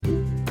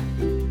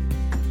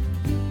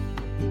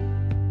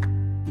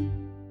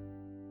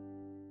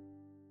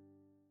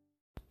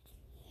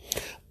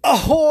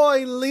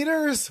Ahoy,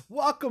 leaders!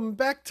 Welcome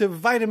back to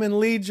Vitamin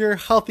Lead, your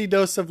healthy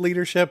dose of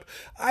leadership.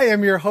 I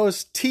am your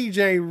host,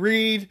 TJ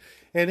Reed.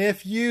 And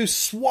if you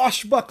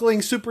swashbuckling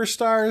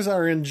superstars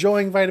are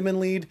enjoying Vitamin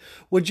Lead,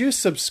 would you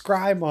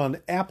subscribe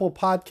on Apple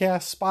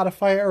Podcasts,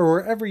 Spotify, or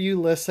wherever you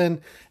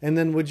listen? And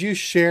then would you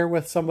share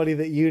with somebody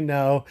that you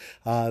know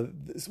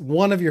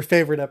one of your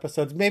favorite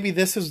episodes? Maybe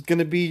this is going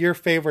to be your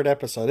favorite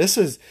episode.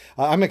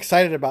 I'm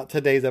excited about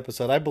today's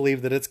episode. I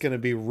believe that it's going to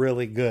be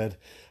really good.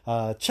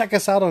 Check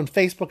us out on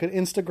Facebook and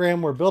Instagram.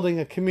 We're building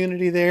a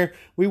community there.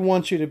 We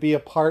want you to be a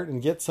part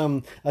and get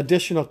some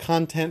additional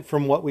content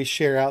from what we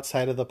share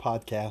outside of the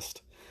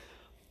podcast.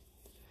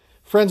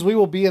 Friends, we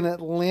will be in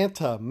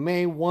Atlanta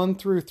May 1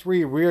 through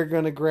 3. We are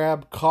going to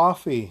grab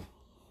coffee.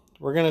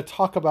 We're going to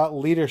talk about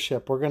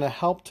leadership. We're going to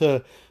help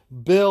to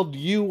build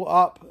you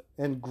up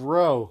and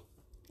grow.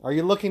 Are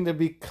you looking to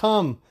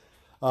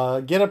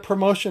get a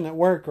promotion at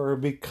work or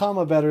become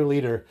a better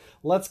leader?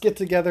 Let's get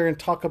together and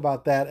talk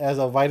about that as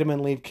a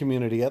Vitamin Lead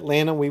community.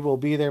 Atlanta, we will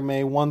be there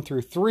May 1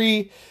 through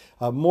 3.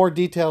 More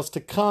details to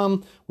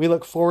come. We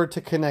look forward to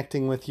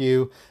connecting with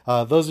you.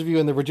 Those of you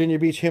in the Virginia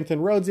Beach,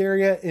 Hampton Roads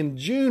area, in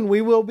June,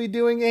 we will be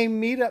doing a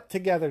meetup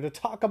together to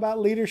talk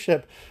about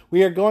leadership.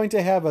 We are going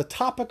to have a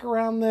topic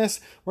around this.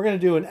 We're going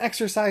to do an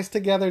exercise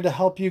together to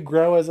help you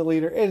grow as a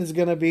leader. It is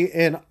going to be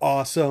an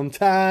awesome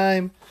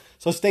time.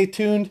 So stay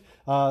tuned,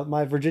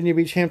 my Virginia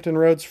Beach, Hampton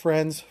Roads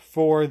friends,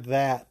 for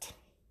that.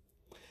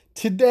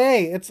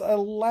 Today, it's a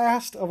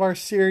last of our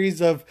series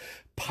of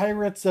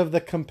Pirates of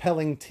the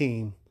Compelling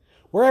Team.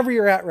 Wherever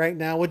you're at right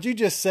now, would you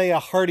just say a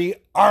hearty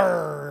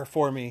 "arr"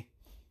 for me?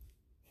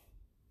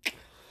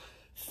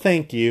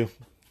 Thank you.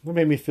 That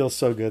made me feel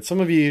so good.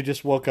 Some of you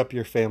just woke up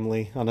your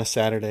family on a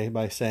Saturday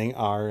by saying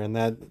 "arr," and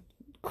that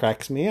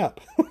cracks me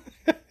up.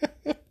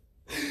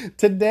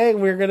 Today,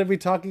 we're going to be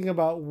talking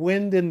about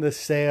wind in the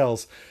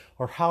sails,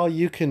 or how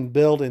you can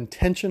build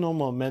intentional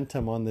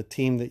momentum on the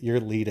team that you're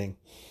leading.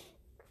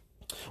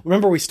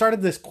 Remember, we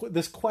started this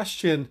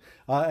question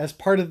as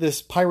part of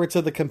this Pirates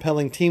of the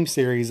Compelling Team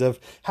series of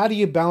how do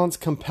you balance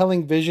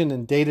compelling vision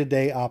and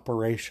day-to-day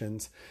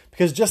operations?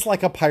 Because just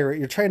like a pirate,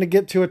 you're trying to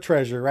get to a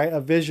treasure, right? A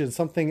vision,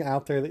 something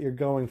out there that you're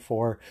going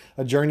for,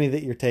 a journey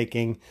that you're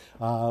taking.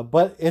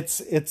 But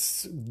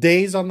it's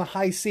days on the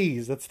high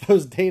seas. That's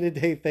those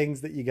day-to-day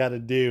things that you got to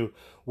do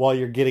while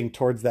you're getting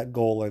towards that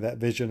goal or that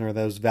vision or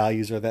those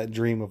values or that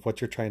dream of what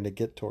you're trying to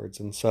get towards.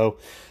 And so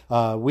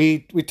we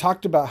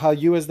talked about how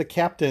you as the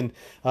captain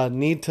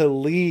need to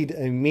lead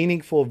a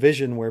meaningful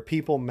vision where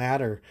people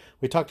matter.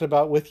 We talked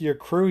about with your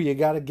crew, you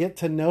got to get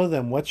to know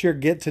them. What's your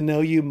get to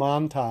know you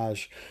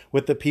montage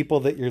with the people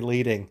that you're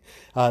leading?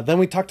 Then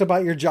we talked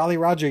about your Jolly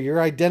Roger,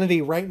 your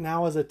identity right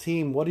now as a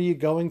team. What are you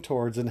going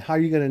towards and how are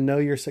you going to know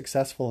you're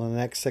successful in the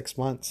next 6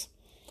 months?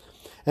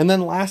 And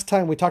then last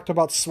time we talked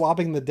about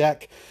swabbing the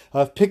deck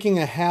of picking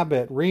a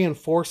habit,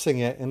 reinforcing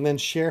it, and then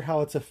share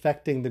how it's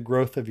affecting the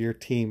growth of your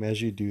team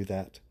as you do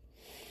that.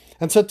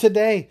 And so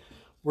today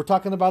we're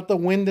talking about the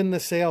wind in the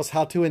sails,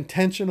 how to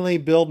intentionally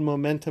build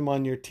momentum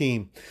on your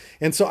team.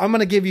 And so I'm going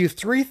to give you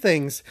three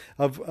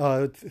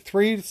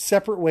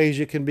separate ways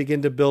you can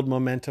begin to build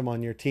momentum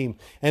on your team.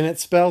 And it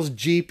spells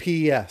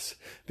GPS,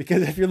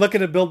 because if you're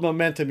looking to build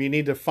momentum, you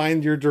need to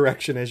find your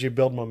direction as you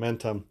build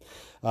momentum.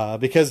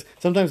 Because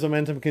sometimes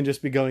momentum can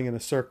just be going in a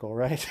circle,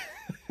 right?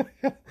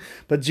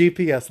 But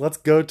GPS, let's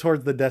go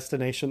towards the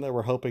destination that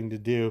we're hoping to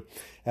do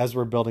as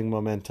we're building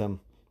momentum.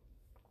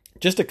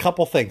 Just a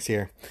couple things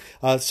here.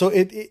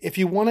 If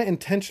you want to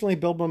intentionally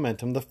build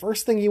momentum, the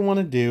first thing you want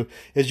to do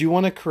is you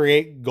want to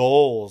create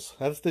goals.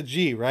 That's the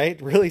G,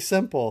 right? Really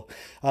simple.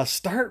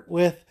 Start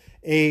with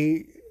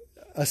a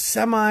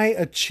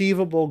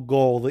semi-achievable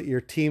goal that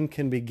your team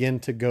can begin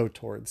to go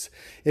towards.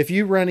 If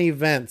you run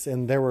events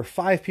and there were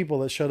 5 people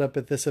that showed up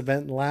at this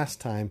event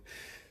last time,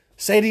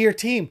 say to your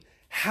team,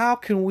 how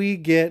can we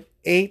get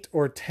 8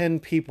 or 10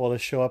 people to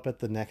show up at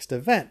the next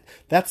event?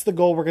 That's the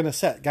goal we're going to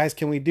set. Guys,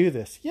 can we do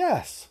this?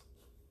 Yes.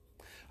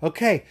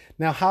 Okay,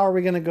 now how are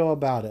we going to go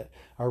about it?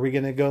 Are we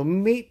going to go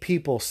meet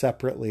people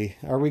separately?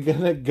 Are we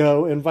going to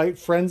go invite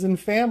friends and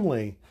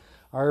family?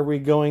 Are we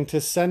going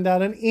to send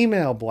out an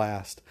email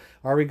blast?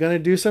 Are we going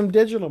to do some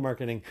digital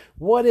marketing?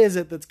 What is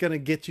it that's going to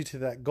get you to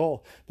that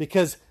goal?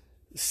 Because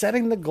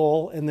setting the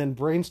goal and then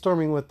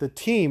brainstorming with the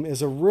team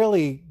is a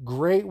really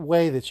great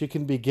way that you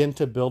can begin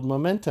to build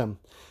momentum.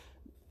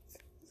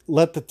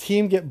 Let the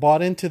team get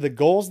bought into the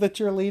goals that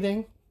you're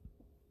leading,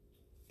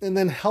 and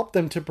then help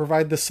them to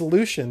provide the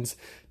solutions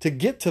to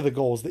get to the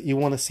goals that you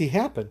want to see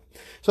happen.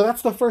 So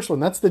that's the first one.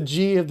 That's the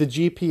G of the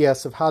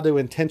GPS of how to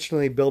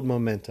intentionally build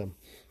momentum.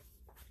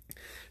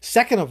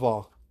 Second of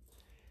all,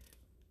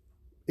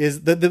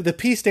 is the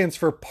P stands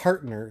for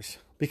partners.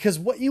 Because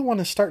what you want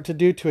to start to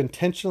do to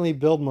intentionally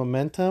build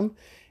momentum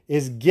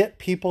is get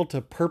people to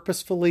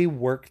purposefully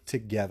work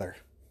together.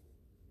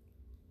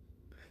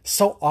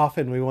 So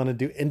often we want to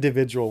do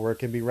individual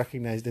work and be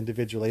recognized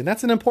individually. And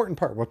that's an important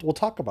part. We'll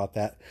talk about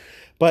that.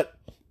 But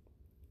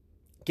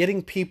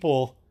getting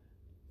people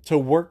to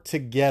work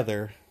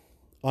together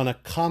on a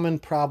common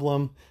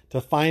problem to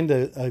find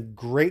a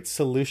great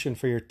solution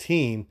for your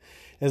team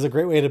is a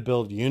great way to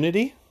build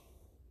unity,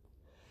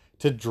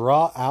 to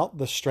draw out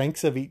the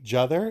strengths of each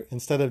other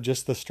instead of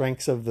just the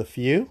strengths of the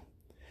few.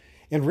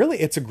 And really,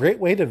 it's a great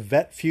way to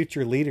vet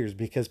future leaders,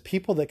 because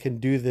people that can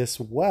do this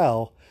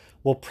well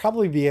will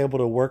probably be able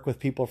to work with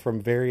people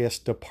from various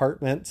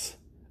departments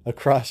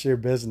across your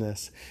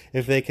business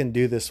if they can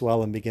do this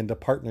well and begin to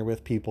partner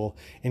with people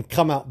and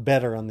come out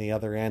better on the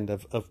other end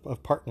of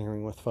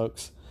partnering with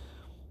folks.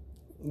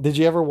 Did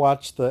you ever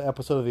watch the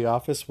episode of The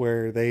Office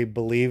where they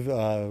believe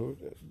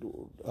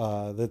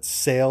that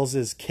sales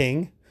is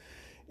king?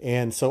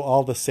 And so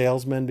all the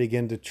salesmen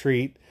begin to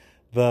treat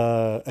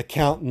the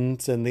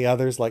accountants and the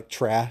others like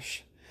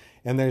trash.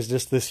 And there's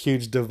just this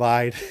huge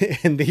divide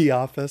in the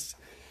office.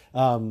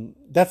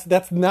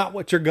 That's not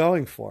what you're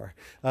going for.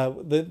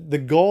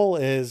 The goal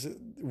is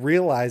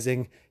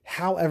realizing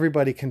how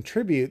everybody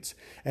contributes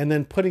and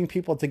then putting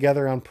people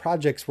together on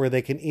projects where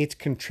they can each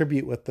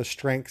contribute with the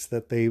strengths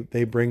that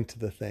they bring to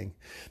the thing.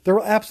 There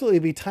will absolutely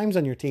be times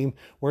on your team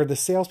where the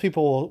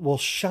salespeople will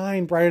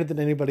shine brighter than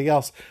anybody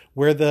else,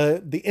 where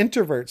the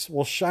introverts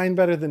will shine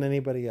better than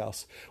anybody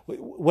else.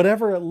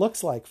 Whatever it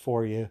looks like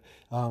for you,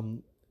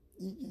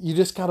 you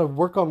just got to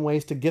work on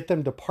ways to get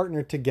them to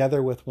partner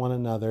together with one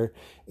another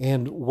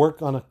and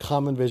work on a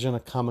common vision, a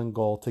common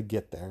goal to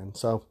get there. And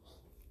so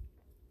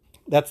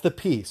that's the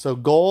P. So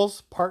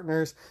goals,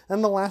 partners,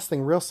 and the last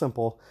thing, real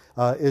simple,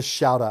 is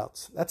shout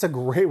outs. That's a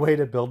great way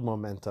to build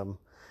momentum.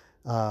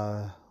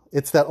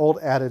 It's that old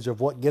adage of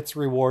what gets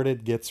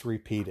rewarded gets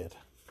repeated.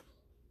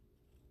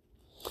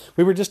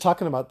 We were just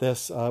talking about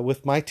this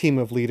with my team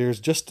of leaders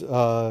just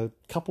a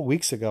couple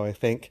weeks ago, I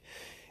think.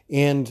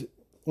 And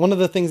one of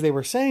the things they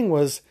were saying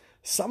was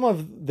some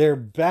of their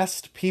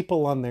best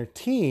people on their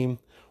team,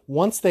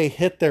 once they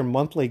hit their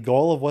monthly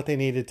goal of what they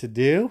needed to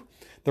do,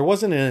 there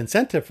wasn't an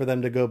incentive for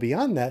them to go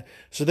beyond that.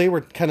 So they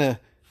were kind of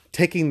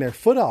taking their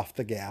foot off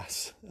the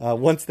gas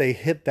once they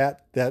hit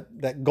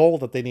that goal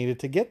that they needed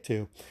to get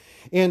to.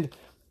 And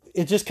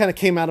it just kind of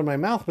came out of my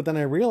mouth. But then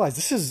I realized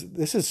this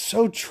is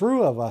so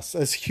true of us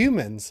as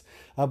humans.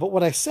 But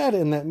what I said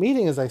in that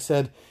meeting is I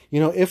said,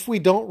 if we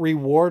don't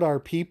reward our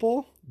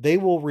people, they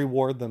will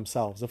reward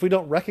themselves. If we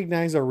don't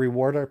recognize or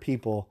reward our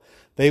people,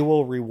 they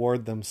will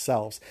reward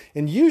themselves.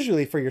 And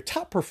usually for your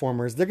top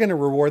performers, they're going to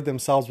reward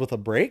themselves with a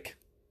break.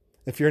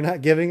 If you're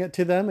not giving it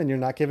to them and you're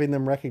not giving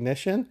them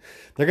recognition,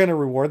 they're going to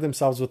reward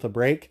themselves with a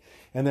break,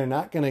 and they're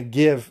not going to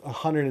give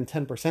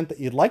 110% that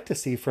you'd like to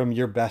see from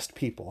your best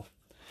people.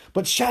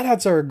 But shout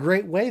outs are a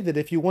great way that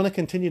if you want to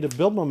continue to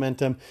build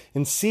momentum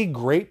and see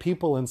great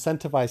people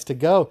incentivized to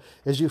go,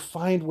 is you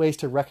find ways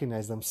to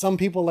recognize them. Some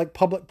people like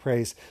public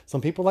praise.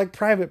 Some people like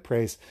private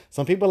praise.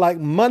 Some people like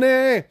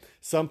money.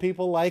 Some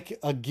people like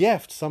a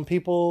gift. Some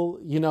people,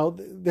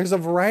 there's a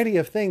variety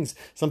of things.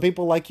 Some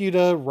people like you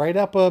to write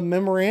up a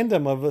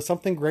memorandum of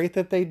something great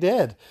that they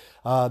did.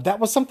 That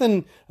was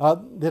something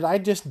that I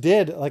just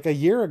did like a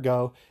year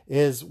ago.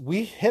 Is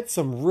we hit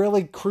some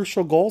really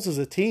crucial goals as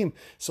a team.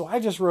 So I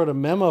just wrote a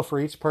memo for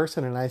each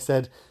person and I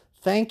said,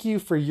 thank you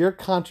for your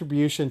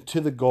contribution to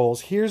the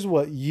goals. Here's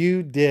what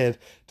you did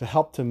to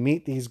help to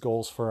meet these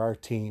goals for our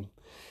team.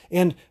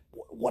 And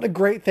what a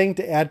great thing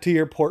to add to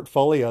your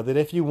portfolio, that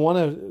if you want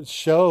to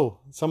show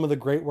some of the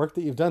great work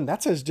that you've done,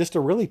 that's just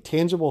a really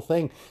tangible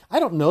thing. I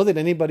don't know that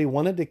anybody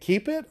wanted to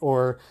keep it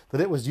or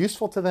that it was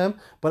useful to them,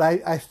 but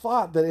I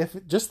thought that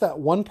if just that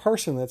one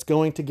person that's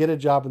going to get a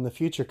job in the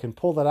future can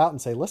pull that out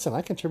and say, listen,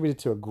 I contributed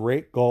to a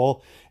great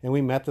goal and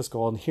we met this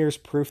goal and here's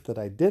proof that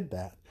I did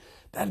that.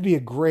 That'd be a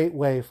great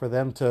way for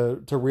them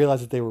to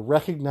realize that they were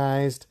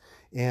recognized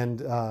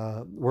and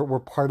were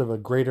part of a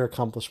greater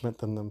accomplishment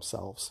than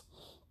themselves.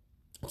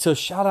 So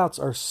shout outs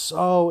are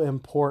so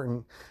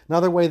important.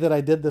 Another way that I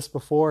did this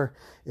before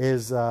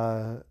is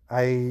I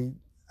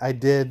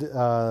did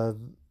the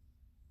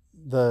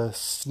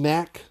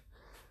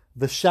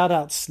shout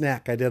out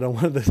snack I did on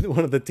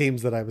one of the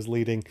teams that I was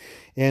leading.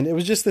 And it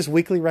was just this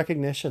weekly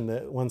recognition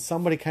that when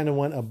somebody kind of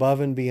went above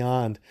and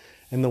beyond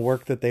in the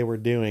work that they were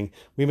doing,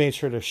 we made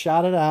sure to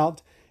shout it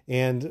out.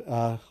 And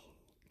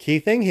key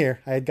thing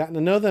here, I had gotten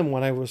to know them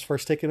when I was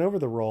first taking over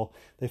the role.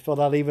 They filled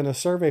out even a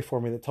survey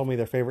for me that told me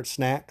their favorite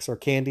snacks or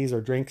candies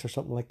or drinks or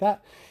something like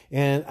that.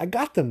 And I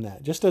got them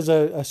that just as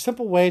a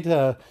simple way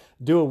to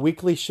do a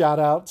weekly shout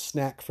out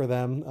snack for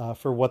them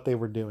for what they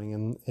were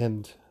doing.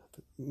 And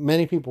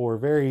many people were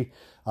very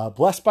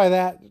blessed by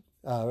that,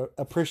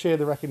 appreciated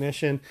the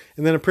recognition,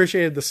 and then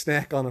appreciated the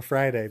snack on a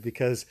Friday,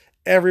 because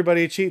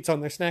everybody cheats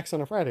on their snacks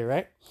on a Friday,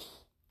 right?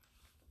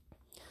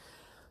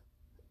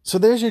 So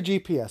there's your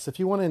GPS. If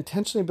you want to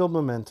intentionally build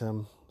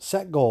momentum,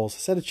 set goals,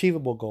 set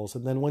achievable goals.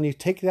 And then when you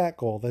take that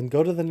goal, then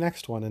go to the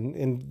next one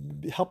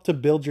and help to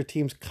build your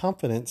team's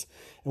confidence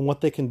in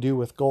what they can do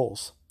with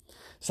goals.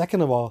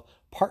 Second of all,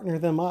 partner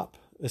them up,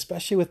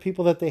 especially with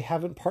people that they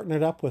haven't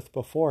partnered up with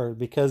before,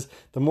 because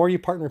the more you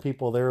partner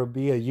people, there will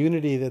be a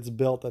unity that's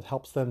built that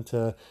helps them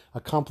to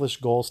accomplish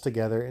goals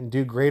together and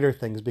do greater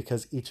things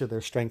because each of their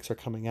strengths are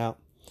coming out.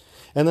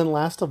 And then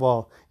last of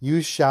all,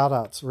 use shout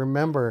outs.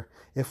 Remember,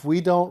 if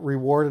we don't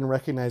reward and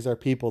recognize our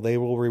people, they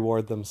will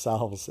reward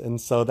themselves. And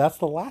so that's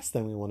the last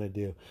thing we want to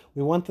do.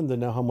 We want them to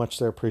know how much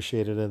they're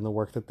appreciated in the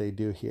work that they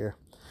do here.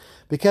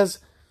 Because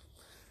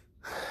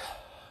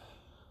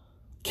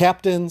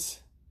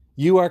captains,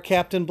 you are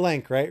Captain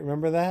Blank, right?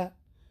 Remember that?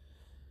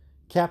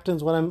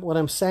 Captains, what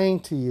I'm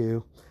saying to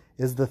you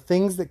is the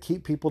things that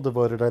keep people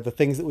devoted are the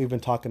things that we've been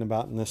talking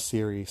about in this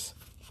series.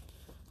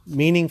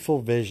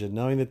 Meaningful vision,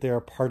 knowing that they're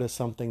a part of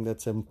something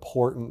that's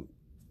important,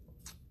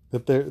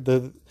 that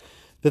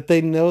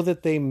they know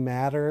that they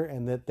matter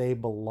and that they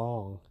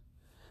belong,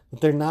 that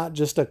they're not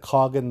just a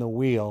cog in the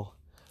wheel,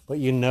 but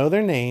you know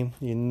their name,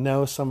 you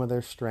know some of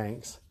their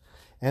strengths,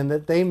 and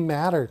that they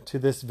matter to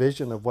this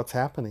vision of what's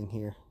happening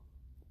here.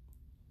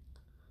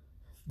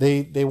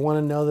 They want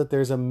to know that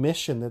there's a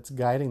mission that's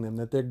guiding them,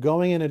 that they're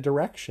going in a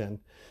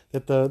direction,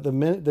 that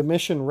the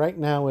mission right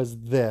now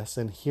is this,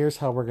 and here's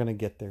how we're going to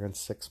get there in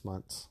 6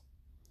 months.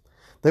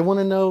 They want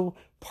to know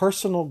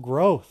personal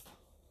growth.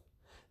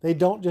 They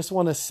don't just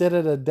want to sit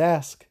at a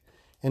desk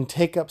and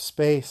take up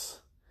space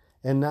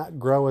and not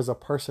grow as a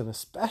person,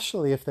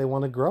 especially if they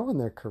want to grow in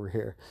their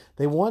career.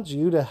 They want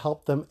you to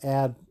help them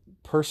add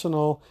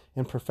personal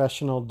and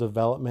professional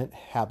development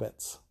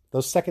habits,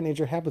 those second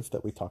nature habits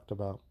that we talked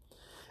about.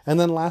 And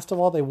then last of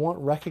all, they want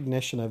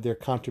recognition of their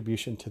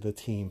contribution to the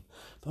team.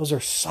 Those are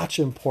such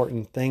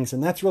important things.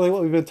 And that's really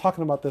what we've been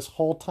talking about this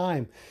whole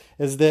time,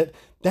 is that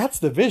that's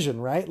the vision,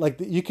 right? Like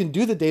you can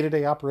do the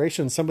day-to-day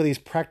operations, some of these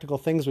practical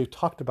things we've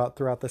talked about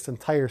throughout this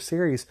entire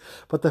series.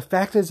 But the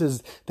fact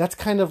is that's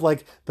kind of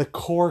like the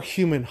core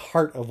human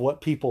heart of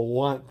what people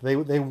want. They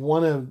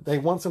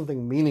want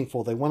something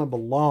meaningful. They want to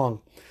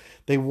belong.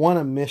 They want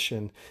a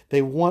mission.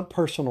 They want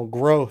personal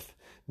growth.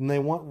 And they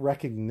want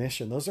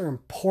recognition. Those are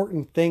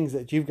important things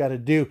that you've got to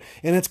do.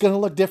 And it's going to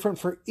look different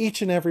for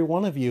each and every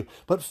one of you.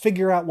 But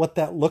figure out what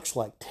that looks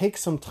like. Take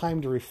some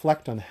time to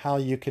reflect on how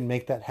you can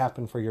make that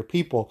happen for your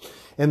people.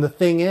 And the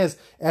thing is,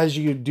 as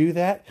you do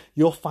that,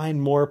 you'll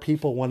find more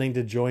people wanting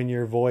to join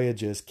your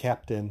voyages,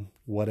 Captain,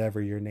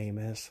 whatever your name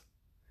is.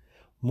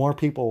 More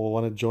people will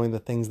want to join the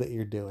things that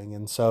you're doing.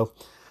 And so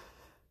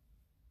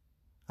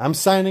I'm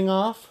signing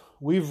off.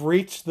 We've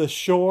reached the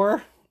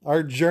shore.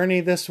 Our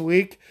journey this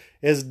week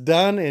is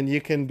done, and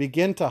you can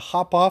begin to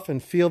hop off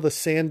and feel the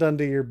sand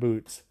under your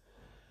boots.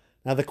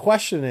 Now the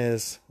question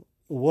is,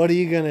 what are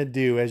you going to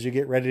do as you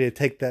get ready to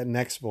take that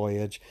next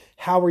voyage?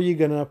 How are you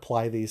going to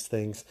apply these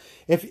things?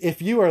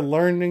 If you are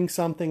learning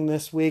something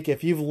this week,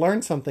 if you've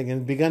learned something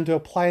and begun to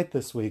apply it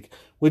this week,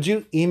 would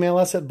you email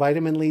us at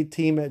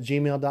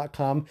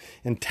vitaminleadteam@gmail.com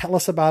and tell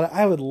us about it?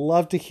 I would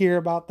love to hear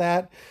about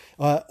that.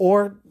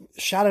 Or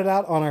shout it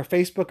out on our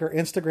Facebook or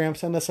Instagram.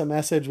 Send us a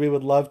message. We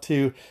would love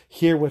to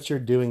hear what you're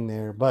doing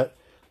there. But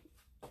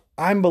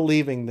I'm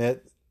believing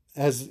that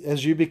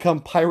as you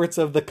become pirates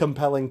of the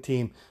compelling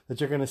team,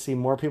 that you're going to see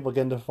more people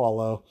begin to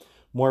follow,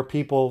 more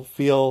people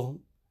feel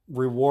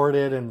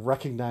rewarded and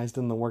recognized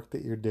in the work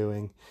that you're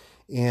doing,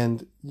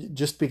 and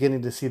just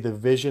beginning to see the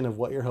vision of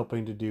what you're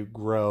hoping to do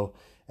grow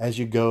as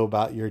you go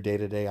about your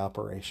day-to-day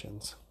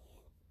operations.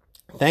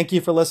 Thank you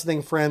for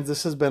listening, friends.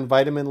 This has been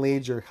Vitamin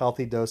Lead, your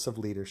healthy dose of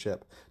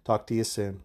leadership. Talk to you soon.